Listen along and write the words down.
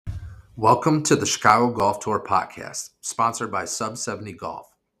Welcome to the Chicago Golf Tour podcast, sponsored by Sub 70 Golf.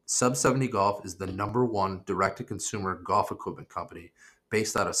 Sub 70 Golf is the #1 direct-to-consumer golf equipment company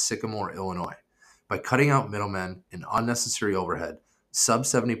based out of Sycamore, Illinois. By cutting out middlemen and unnecessary overhead, Sub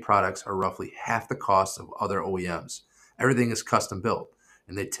 70 products are roughly half the cost of other OEMs. Everything is custom built,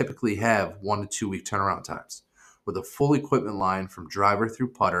 and they typically have 1 to 2 week turnaround times. With a full equipment line from driver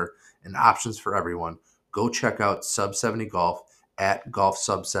through putter and options for everyone, go check out Sub 70 Golf at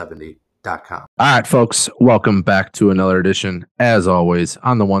golfsub70.com. All right, folks, welcome back to another edition. As always,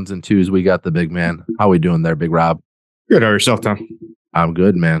 on the ones and twos, we got the big man. How we doing there, Big Rob? Good. How are yourself, Tom? I'm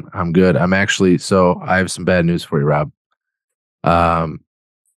good, man. I'm good. I have some bad news for you, Rob.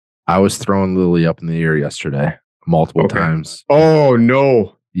 I was throwing Lily up in the air yesterday multiple times. Oh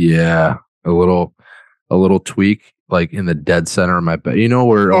no. Yeah, a little tweak, like in the dead center of my back. You know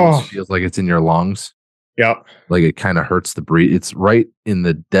where it almost feels like it's in your lungs? Yeah. Like it kind of hurts to breathe. It's right in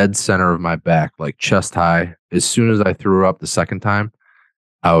the dead center of my back, like chest high. As soon as I threw her up the second time,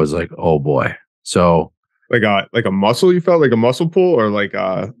 I was like, oh boy. So like a muscle, you felt like a muscle pull or like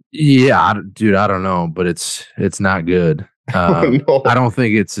yeah, dude, I don't know, but it's not good. No. I don't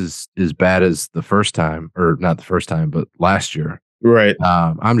think it's as bad as the first time, or not the first time, but last year. Right.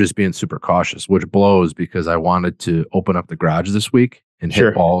 I'm just being super cautious, which blows because I wanted to open up the garage this week and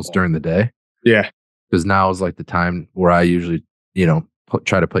hit balls during the day. Yeah. Because now is like the time where I usually,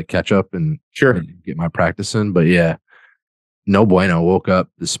 try to play catch up and get my practice in. But yeah, no bueno. Woke up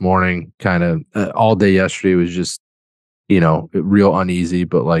this morning, kind of all day yesterday was just, real uneasy.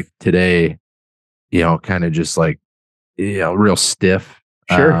 But like today, kind of just like, real stiff.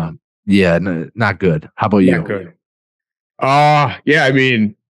 Sure. Not good. How about you? Not good. Yeah. I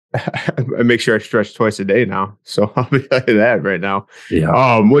mean, I make sure I stretch twice a day now, so I'll be like that right now.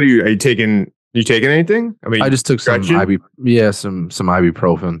 Yeah. What are you taking? You taking anything? I mean, I just took some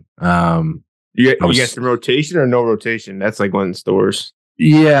ibuprofen. You got some rotation or no rotation? That's like one in stores.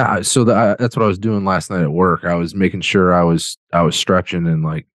 Yeah, so that's what I was doing last night at work. I was making sure I was stretching and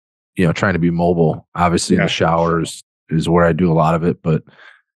like, trying to be mobile. Obviously, in the showers is where I do a lot of it, but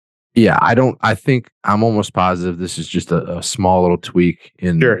yeah, I think I'm almost positive this is just a small little tweak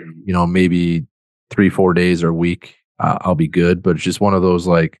in, maybe 3-4 days or a week. I'll be good, but it's just one of those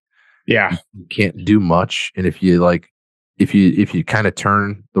like, you can't do much. And if you kind of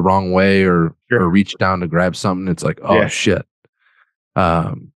turn the wrong way or reach down to grab something, it's like, oh shit.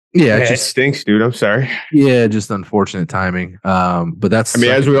 It just stinks, dude. I'm sorry. Yeah, just unfortunate timing. But that's,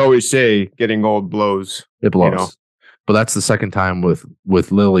 as we always say, getting old blows. It blows. But that's the second time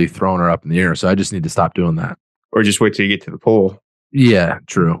with Lily throwing her up in the air. So I just need to stop doing that. Or just wait till you get to the pole. Yeah,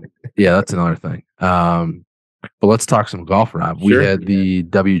 true. Yeah, that's another thing. But let's talk some golf, Rob. We had the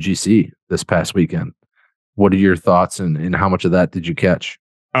WGC this past weekend. What are your thoughts and how much of that did you catch?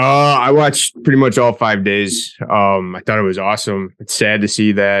 I watched pretty much all 5 days. I thought it was awesome. It's sad to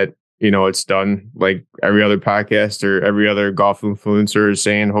see that, it's done. Like every other podcast or every other golf influencer is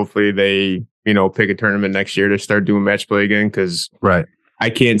saying, hopefully they, pick a tournament next year to start doing match play again. Cause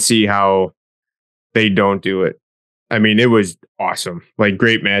I can't see how they don't do it. I mean, it was awesome. Like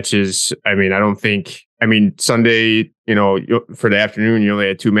great matches. Sunday, for the afternoon, you only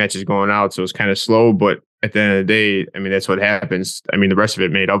had 2 matches going out. So it was kind of slow, but at the end of the day, that's what happens. The rest of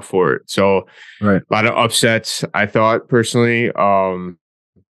it made up for it. So a lot of upsets, I thought personally,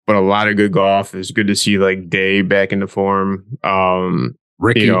 but a lot of good golf. It was good to see like Day back into form.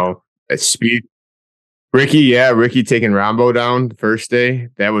 Ricky, speed. Ricky taking Rambo down the first day.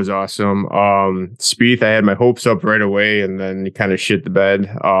 That was awesome. Spieth, I had my hopes up right away, and then he kind of shit the bed.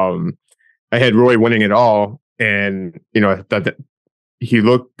 I had Roy winning it all, and I thought that he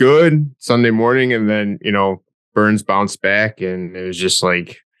looked good Sunday morning, and then Burns bounced back, and it was just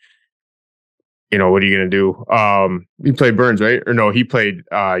like, what are you gonna do? He played Burns, right? Or no, he played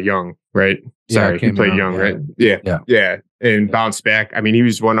Young, right? Sorry, he played Young, right? Yeah. And bounced back. He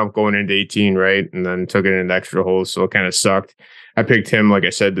was 1 up going into 18, right? And then took it into extra holes, so it kind of sucked. I picked him, like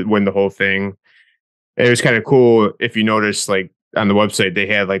I said, to win the whole thing. It was kind of cool if you notice, like on the website, they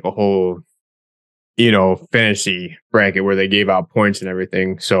had like a whole, fantasy bracket where they gave out points and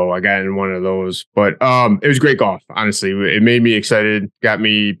everything. So I got in one of those. But it was great golf, honestly. It made me excited, got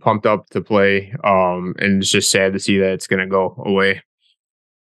me pumped up to play. And it's just sad to see that it's gonna go away.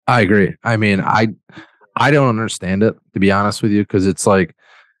 I agree. I don't understand it, to be honest with you, because it's like,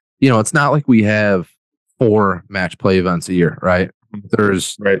 it's not like we have 4 match play events a year, right?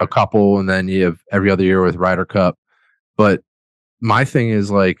 There's a couple, and then you have every other year with Ryder Cup. But my thing is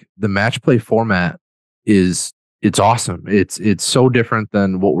like the match play format it's awesome. It's so different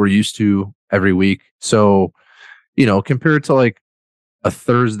than what we're used to every week. So, compared to like a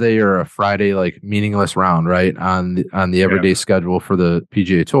Thursday or a Friday like meaningless round, right, on the everyday schedule for the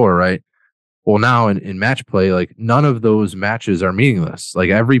PGA Tour, right? Well, now in match play, like none of those matches are meaningless. Like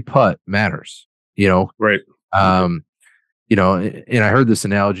every putt matters, you know. Right. You know, and I heard this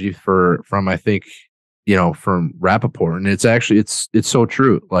analogy from I think, you know, from Rappaport, and it's actually it's so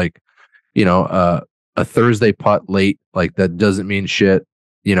true. Like, you know, a Thursday putt late, like that doesn't mean shit.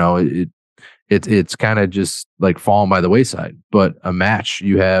 You know, it's kind of just like falling by the wayside. But a match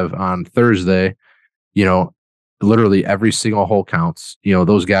you have on Thursday, you know, literally every single hole counts. You know,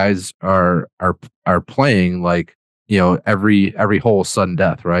 those guys are playing like, you know, every hole is sudden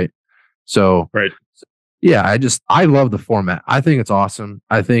death, right? So Right. yeah, I love the format. I think it's awesome.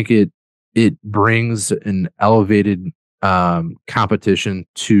 I think it brings an elevated competition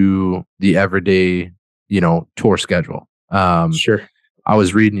to the everyday, you know, tour schedule. Sure. I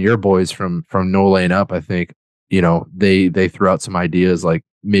was reading your boys from No Lane Up. I think, you know, they threw out some ideas like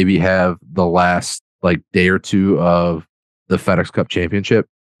maybe have the last like day or two of the FedEx Cup Championship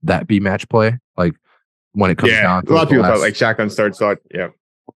that be match play, like when it comes down A to lot of the people thought last. like shotgun starts. Thought, yeah,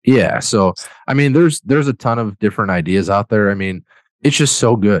 Yeah, so I mean, there's a ton of different ideas out there. I mean, it's just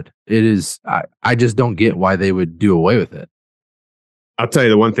so good. It is. I just don't get why they would do away with it. I'll tell you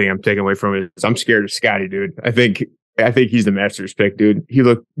the one thing I'm taking away from it is I'm scared of Scotty, dude. I think he's the Masters pick, dude. He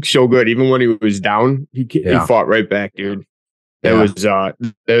looked so good, even when he was down. He fought right back, dude. That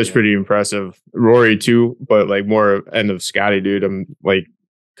was pretty impressive. Rory too, but like more end of Scotty, dude. I'm like,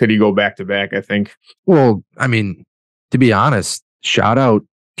 could he go back to back? I think. Well, I mean, to be honest, shout out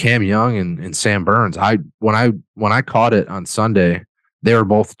Cam Young and Sam Burns. When I caught it on Sunday, they were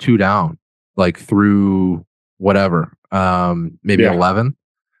both two down, like through whatever, maybe 11.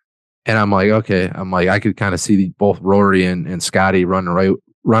 And I'm like, okay, I could kind of see both Rory and Scotty running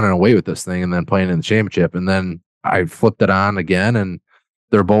away with this thing and then playing in the championship. And then I flipped it on again and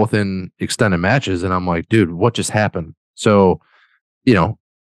they're both in extended matches. And I'm like, dude, what just happened? So, you know,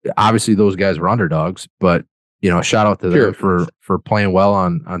 obviously those guys were underdogs, but you know, shout out to them for playing well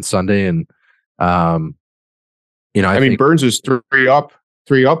on Sunday. And, you know, I mean, Burns was three up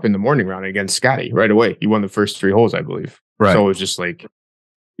in the morning round against Scotty right away. He won the first 3 holes, I believe. Right. So it was just like,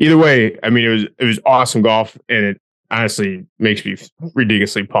 either way, I mean, it was awesome golf, and it honestly makes me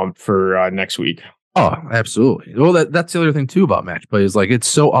ridiculously pumped for next week. Oh, absolutely. Well, that's the other thing too about match play is like it's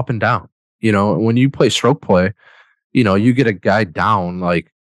so up and down. You know, when you play stroke play, you know, you get a guy down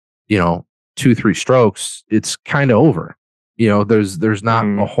like, you know, 2-3 strokes, it's kind of over. You know, there's not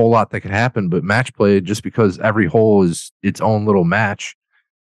a whole lot that can happen, but match play, just because every hole is its own little match,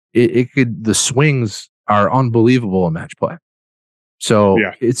 the swings are unbelievable in match play. So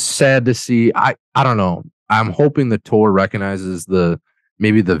it's sad to see. I don't know. I'm hoping the tour recognizes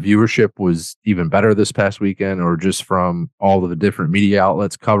maybe the viewership was even better this past weekend, or just from all of the different media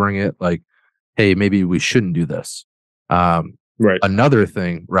outlets covering it. Like, hey, maybe we shouldn't do this. Right. Another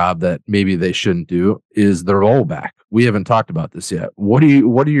thing, Rob, that maybe they shouldn't do is the rollback. We haven't talked about this yet. What are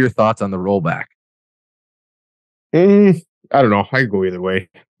your thoughts on the rollback? I don't know. I could go either way.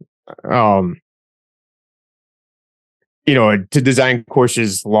 You know, to design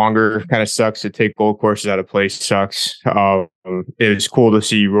courses longer kind of sucks. To take gold courses out of place sucks. It was cool to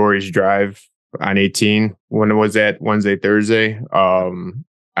see Rory's drive on 18. When was that? Wednesday, Thursday?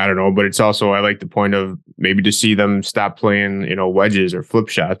 I don't know, but it's also, I like the point of maybe to see them stop playing, you know, wedges or flip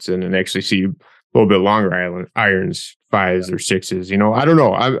shots and then actually see a little bit longer irons, 5s or 6s. You know, I don't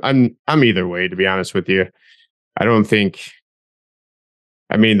know. I'm either way, to be honest with you. I don't think.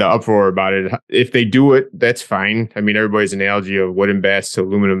 I mean, the uproar about it, if they do it, that's fine. I mean, everybody's analogy of wooden bats to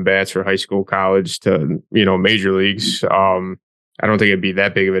aluminum bats for high school, college to, you know, major leagues. I don't think it'd be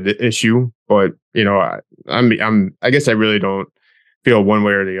that big of an issue, but you know, I guess I really don't feel one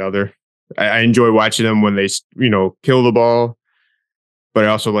way or the other. I enjoy watching them when they, you know, kill the ball, but I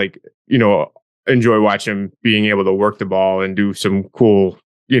also like, you know, enjoy watching them being able to work the ball and do some cool,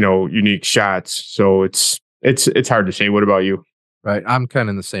 you know, unique shots. So it's hard to say. What about you? Right. I'm kind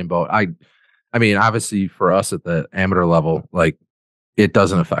of in the same boat. I mean, obviously for us at the amateur level, like it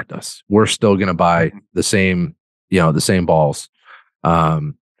doesn't affect us. We're still going to buy the same, you know, the same balls.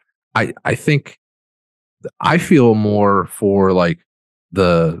 I think I feel more for like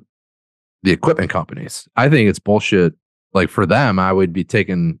the equipment companies. I think it's bullshit. Like for them, I would be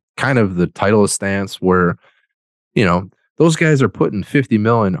taking kind of the Titleist stance where, you know, those guys are putting 50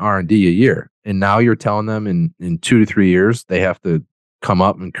 million R&D a year. And now you're telling them in 2 to 3 years, they have to come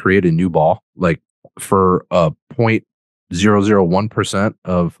up and create a new ball, like for a 0.001%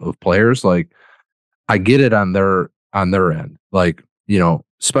 of players. Like I get it on their end. Like, you know,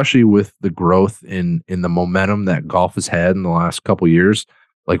 especially with the growth in the momentum that golf has had in the last couple years.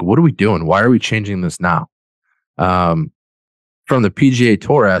 Like, what are we doing? Why are we changing this now? From the PGA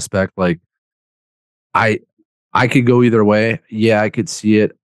Tour aspect, like I I could go either way. Yeah, I could see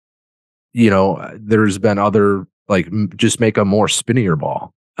it. There's been other like just make a more spinnier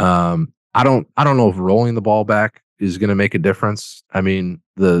ball. I don't know if rolling the ball back is going to make a difference. I mean,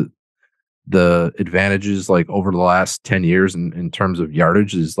 the advantages like over the last 10 years in terms of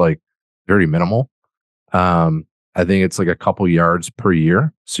yardage is like very minimal. I think it's like a couple yards per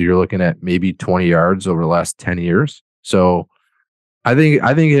year. So you're looking at maybe 20 yards over the last 10 years. So I think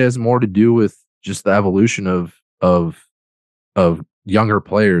it has more to do with just the evolution of younger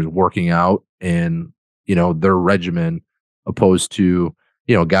players working out and their regimen opposed to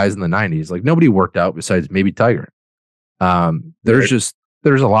guys in the 90s. Like nobody worked out besides maybe Tiger. There's Right. just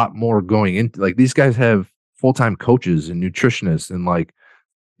there's a lot more going into like these guys have full-time coaches and nutritionists and like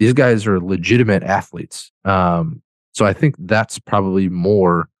these guys are legitimate athletes. So I think that's probably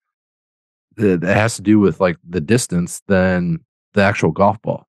more that has to do with like the distance than the actual golf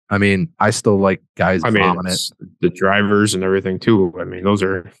ball. I mean, I still like guys I mean, bombing it. it's the drivers and everything too. I mean, those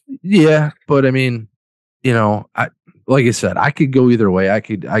are Yeah, but I mean, I like I said, I could go either way. I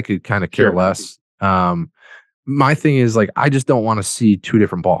could kind of care sure. less. My thing is like I just don't want to see two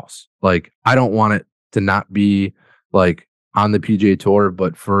different balls. Like I don't want it to not be like on the PGA Tour,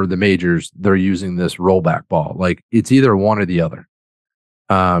 but for the majors, they're using this rollback ball. Like it's either one or the other.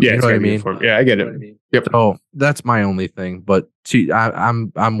 Yeah, You know it's what I gotta be mean? uniform. Yeah, I get it. Yep. So that's my only thing. But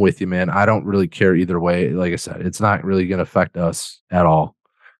I'm with you, man. I don't really care either way. Like I said, it's not really going to affect us at all.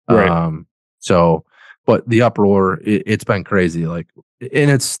 Right. So, but the uproar, it's been crazy. Like, and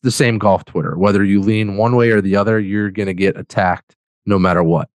it's the same golf Twitter. Whether you lean one way or the other, you're going to get attacked no matter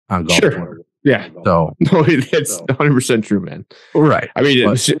what on golf Sure. Twitter. Yeah. So, No, that's 100% true, man. right. I mean,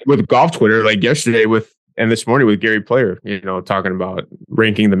 But, with golf Twitter, like yesterday and this morning with Gary Player, talking about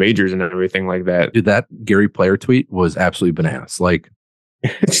ranking the majors and everything like that. dude, that Gary Player tweet was absolutely bananas. Like,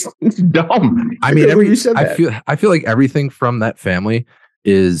 it's dumb. I mean, you said that. I feel like everything from that family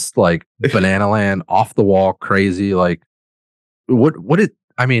is like banana land, off the wall, crazy. Like,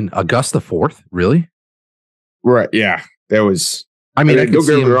 I mean, Augusta 4th, really? Right. Yeah. That was. I mean, I could don't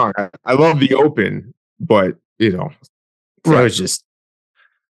see get me him, wrong. I love the Open, but that right, was just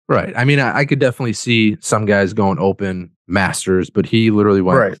right. I mean, I could definitely see some guys going Open, Masters, but he literally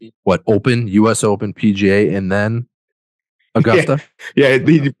went right. what Open, U.S. Open, PGA, and then Augusta. Yeah. I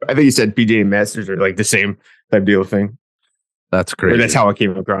think he said PGA and Masters are like the same type deal thing. That's Or crazy. that's how it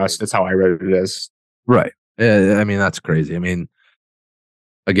came across. That's how I read it as. Right. I mean, that's crazy. I mean,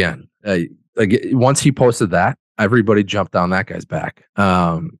 again, once he posted that, everybody jumped on that guy's back.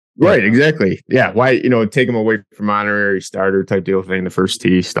 Right, exactly. Yeah. Why, take him away from honorary starter type deal thing, the first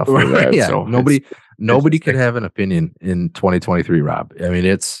tee, stuff like that. Yeah. So nobody could have an opinion in 2023, Rob. I mean,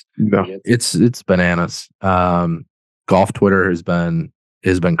 it's bananas. Golf Twitter has been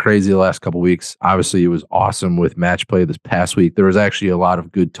crazy the last couple of weeks. Obviously, it was awesome with match play this past week. There was actually a lot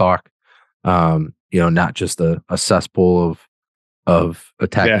of good talk. Not just a cesspool of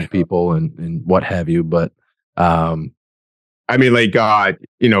attacking people and what have you, but I mean, like,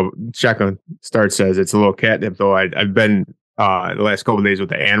 Shotgun Start says it's a little catnip, though. I've been the last couple of days with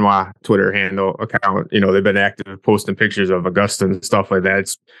the Anwa Twitter handle account. They've been active posting pictures of Augusta and stuff like that.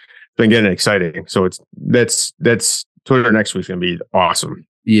 It's been getting exciting. So that's Twitter next week's going to be awesome.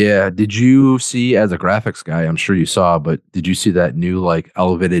 Yeah. Did you see, as a graphics guy, I'm sure you saw, but did you see that new like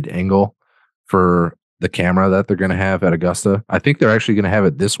elevated angle for the camera that they're going to have at Augusta? I think they're actually going to have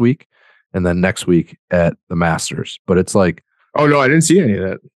it this week and then next week at the Masters. But it's like, oh no, I didn't see any of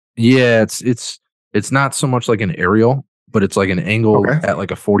that. Yeah, it's not so much like an aerial, but it's like an angle at like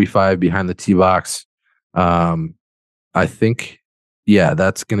a 45 behind the tee box. I think, yeah,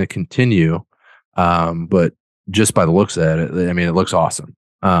 that's going to continue. But just by the looks at it, I mean, it looks awesome.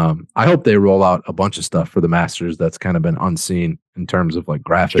 I hope they roll out a bunch of stuff for the Masters that's kind of been unseen in terms of like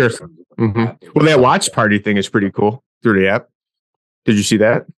graphics. Sure. Mm-hmm. Well, that watch party thing is pretty cool through the app. Did you see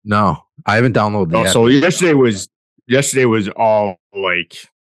that? No, I haven't downloaded the app. So yesterday was all like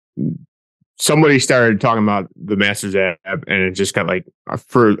somebody started talking about the Masters app, and it just got like,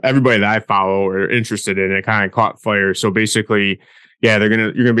 for everybody that I follow or interested in it, kind of caught fire. So basically, yeah, you're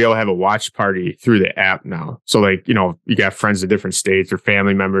gonna be able to have a watch party through the app now. So like, you got friends in different states or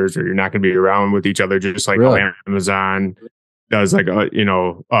family members, or you're not gonna be around with each other, just like Really? how Amazon does like a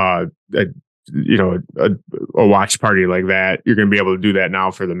watch party like that. You're gonna be able to do that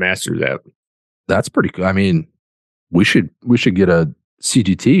now for the Masters app. That's pretty cool. I mean, we should get a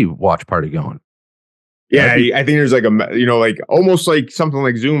CGT watch party going. Yeah, I think there's like like almost like something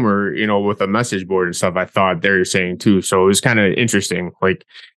like Zoom or, with a message board and stuff. I thought they're saying too. So it was kind of interesting. Like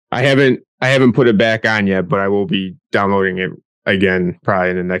I haven't put it back on yet, but I will be downloading it again probably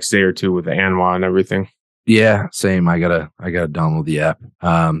in the next day or two with the ANWA and everything. Yeah, same. I gotta download the app.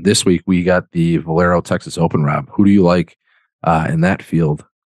 This week we got the Valero Texas Open, Rob. Who do you like in that field?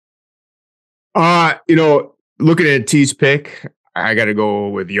 Looking at T's pick, I got to go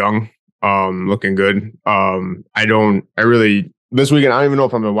with Young. Looking good. This weekend, I don't even know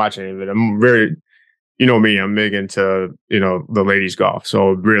if I'm gonna watch any of it. I'm very, me, I'm big into, the ladies golf.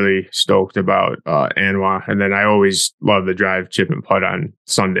 So really stoked about Anwa. And then I always love the drive, chip and putt on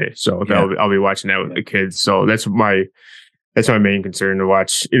Sunday. So I'll be watching that with the kids. So that's my main concern to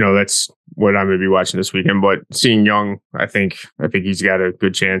watch. That's what I'm going to be watching this weekend. But seeing Young, I think he's got a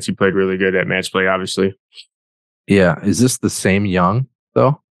good chance. He played really good at match play, obviously. Yeah. Is this the same Young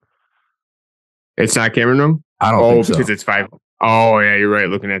though? It's not Cameron Young? I don't think so. Because it's 5. Oh yeah, you're right.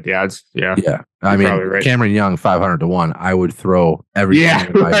 Looking at the odds. Yeah. Yeah. I mean, right. Cameron Young, 500 to 1. I would throw everything. Yeah.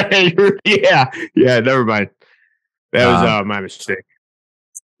 Right. Yeah. Never mind. That was my mistake.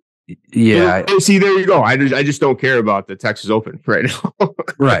 Yeah. See, there you go. I just don't care about the Texas Open right now.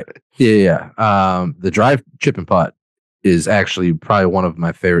 Right. Yeah. The drive, chip and putt is actually probably one of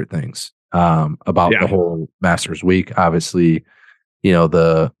my favorite things about the whole Masters week. Obviously,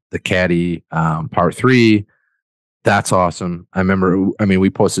 the caddy part 3. That's awesome. I remember. I mean,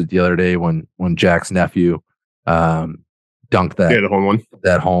 we posted the other day when Jack's nephew dunked that. Yeah, the home one.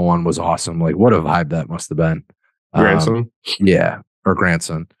 That home one was awesome. Like, what a vibe that must have been. Grandson. Yeah, or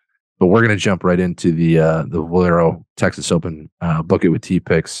grandson. But we're gonna jump right into the Valero Texas Open book it with T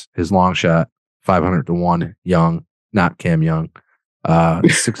picks. His long shot, 500 to 1. Young, not Cam Young.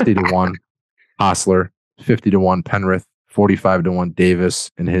 60 to 1. Hostler, 50 to 1. Penrith, 45 to 1. Davis,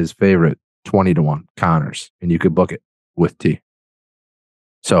 and his favorite, 20 to 1 Connors, and you could book it with T.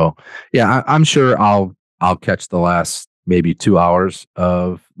 So yeah, I'm sure I'll catch the last maybe 2 hours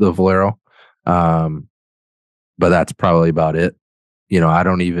of the Valero. But that's probably about it. I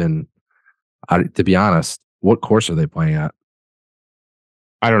don't even, to be honest, what course are they playing at?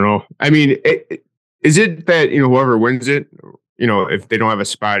 I don't know. I mean, is it that, whoever wins it, if they don't have a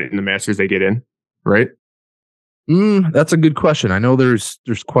spot in the Masters, they get in, right? That's a good question. I know there's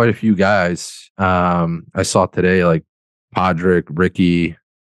quite a few guys. I saw today, like Podrick, Ricky.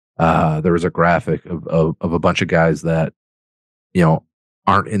 There was a graphic of a bunch of guys that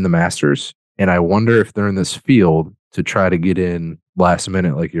aren't in the Masters, and I wonder if they're in this field to try to get in last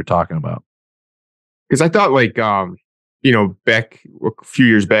minute, like you're talking about. Because I thought, like, back a few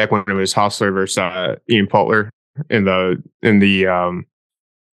years back when it was Hostler versus Ian Poulter in the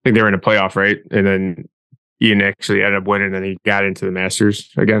I think they were in a playoff, right? And then Ian actually ended up winning, and he got into the Masters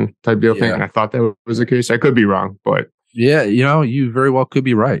again, type deal thing. And I thought that was the case. I could be wrong, but yeah, you very well could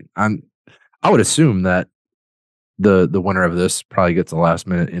be right. I would assume that the winner of this probably gets a last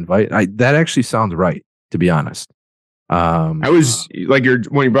minute invite. That actually sounds right, to be honest. I was like,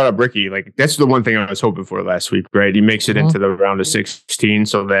 when you brought up Ricky, like that's the one thing I was hoping for last week, right? He makes it into the round of 16,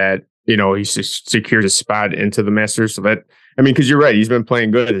 so that he secures a spot into the Masters. So that, I mean, because you're right, he's been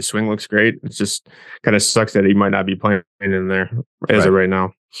playing good. His swing looks great. It's just kind of sucks that he might not be playing in there as of right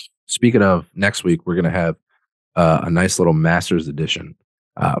now. Speaking of next week, we're going to have a nice little Masters edition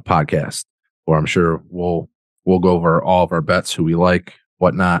podcast, where I'm sure we'll go over all of our bets, who we like,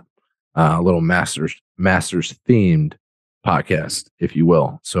 whatnot. A little Masters themed podcast, if you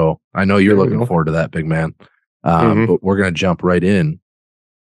will. So I know you're looking forward to that, big man. But we're going to jump right in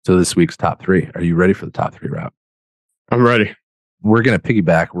to this week's top 3. Are you ready for the top 3, Rob? I'm ready. We're going to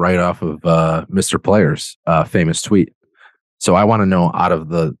piggyback right off of Mr. Player's famous tweet. So I want to know, out of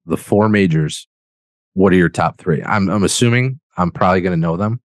the 4 majors, what are your top 3? I'm assuming I'm probably going to know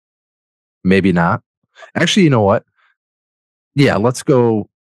them. Maybe not. Actually, you know what? Yeah, let's go.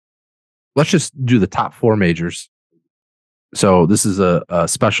 Let's just do the top 4 majors. So this is a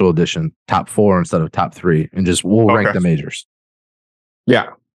special edition, top 4 instead of top 3, and we'll rank the majors.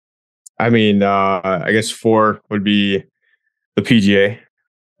 Yeah. I mean, I guess 4 would be the PGA.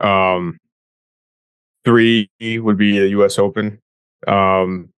 3 would be the US Open.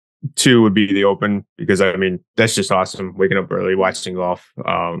 2 would be the Open, because I mean, that's just awesome. Waking up early, watching golf.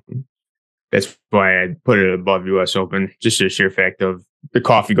 That's why I put it above US Open. Just the sheer fact of the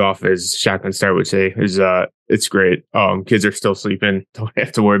coffee golf, as Shotgun Star would say, is it's great. Kids are still sleeping. Don't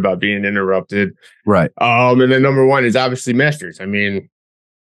have to worry about being interrupted. Right. And then number 1 is obviously Masters. I mean,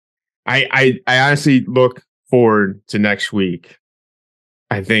 I honestly look forward to next week.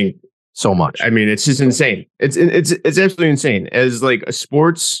 I think so much. I mean, it's just insane. It's absolutely insane. As like a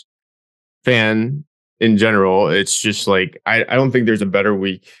sports fan, in general. It's just like I don't think there's a better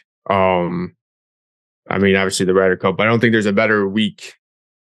week. I mean, obviously the Ryder Cup, but I don't think there's a better week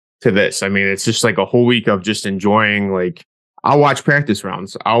to this. I mean, it's just like a whole week of just enjoying. Like, I'll watch practice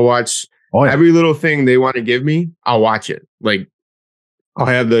rounds. I'll watch every little thing they want to give me. I'll watch it. Like, I'll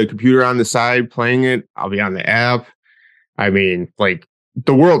have the computer on the side playing it. I'll be on the app. I mean, like,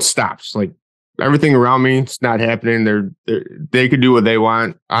 the world stops. Like, everything around me, it's not happening. They could do what they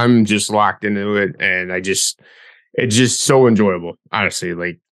want. I'm just locked into it, and it's just so enjoyable. Honestly,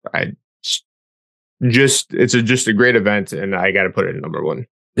 like, it's just a great event, and I got to put it at number one.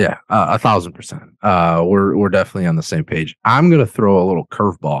 Yeah, 1,000%. We're definitely on the same page. I'm gonna throw a little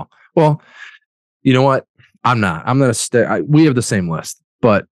curveball. Well, you know what? I'm not. I'm gonna stay. We have the same list,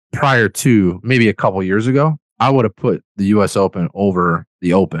 but prior to maybe a couple years ago, I would have put the U.S. Open over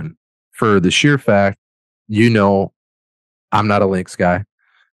the Open for the sheer fact, I'm not a links guy,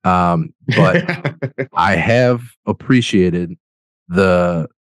 but I have appreciated the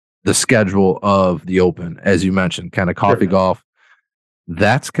schedule of the Open, as you mentioned, kind of coffee golf.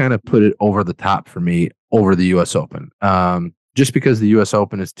 That's kind of put it over the top for me over the U.S. Open, just because the U.S.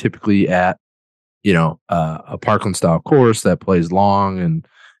 Open is typically at a Parkland style course that plays long and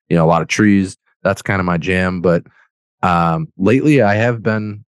a lot of trees. That's kind of my jam. But lately, I have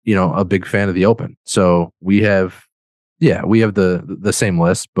been a big fan of the Open. So we have the same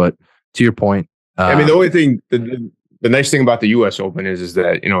list. But to your point, I mean, the only thing the nice thing about the U.S. Open is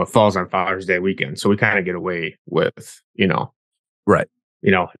that it falls on Father's Day weekend, so we kind of get away with right.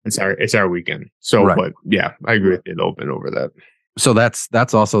 It's our weekend. So, right. But yeah, I agree with the Open over that. So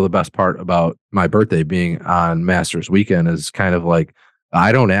that's also the best part about my birthday being on Masters weekend is kind of like,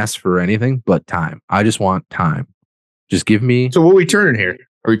 I don't ask for anything but time. I just want time. Just give me. So what are we turning here?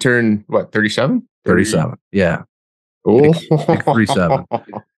 Are we turning what, 37? 37. Yeah. Oh, 37.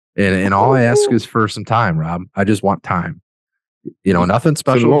 And all I ask is for some time, Rob. I just want time. Nothing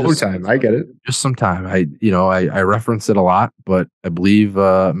special. Just time. I get it. Just some time. I reference it a lot, but I believe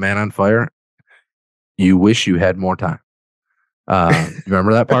Man on Fire, you wish you had more time. You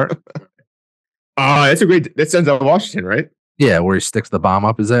remember that part? That's that sounds out of Washington, right? Yeah, where he sticks the bomb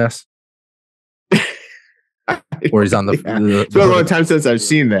up his ass. Where he's on the. Yeah. It's been a long time since I've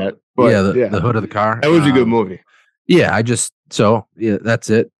seen that. But the hood of the car. That was a good movie. Yeah, that's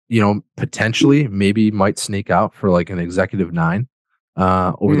it. Potentially maybe might sneak out for like an executive 9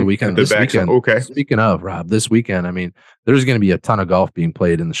 over the weekend. This weekend. Okay. Speaking of, Rob, this weekend, I mean, there's going to be a ton of golf being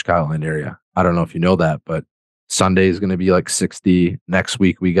played in the Chicagoland area. I don't know if you know that, but Sunday is going to be like 60. Next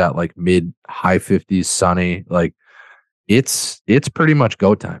week we got like mid high 50s, sunny. Like it's pretty much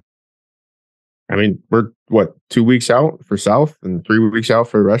go time. I mean, we're 2 weeks out for South and 3 weeks out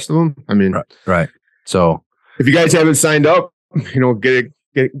for the rest of them. I mean, right. So if you guys haven't signed up,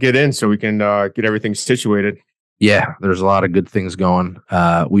 get in so we can get everything situated. Yeah, there's a lot of good things going.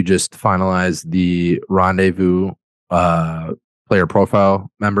 We just finalized the Rendezvous player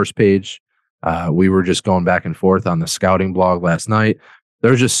profile members page. We were just going back and forth on the scouting blog last night.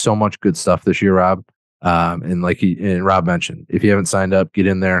 There's just so much good stuff this year, Rob. And like Rob mentioned, if you haven't signed up, get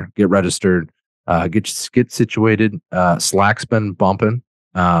in there, get registered, get situated. Slack's been bumping,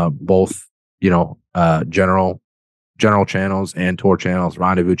 both general channels and tour channels,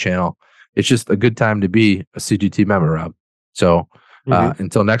 Rendezvous channel. It's just a good time to be a CGT member, Rob. So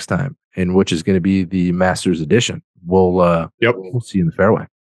until next time, and which is going to be the Masters edition, we'll see you in the fairway.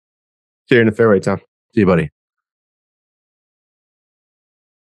 See you in the fairway, Tom. See you, buddy.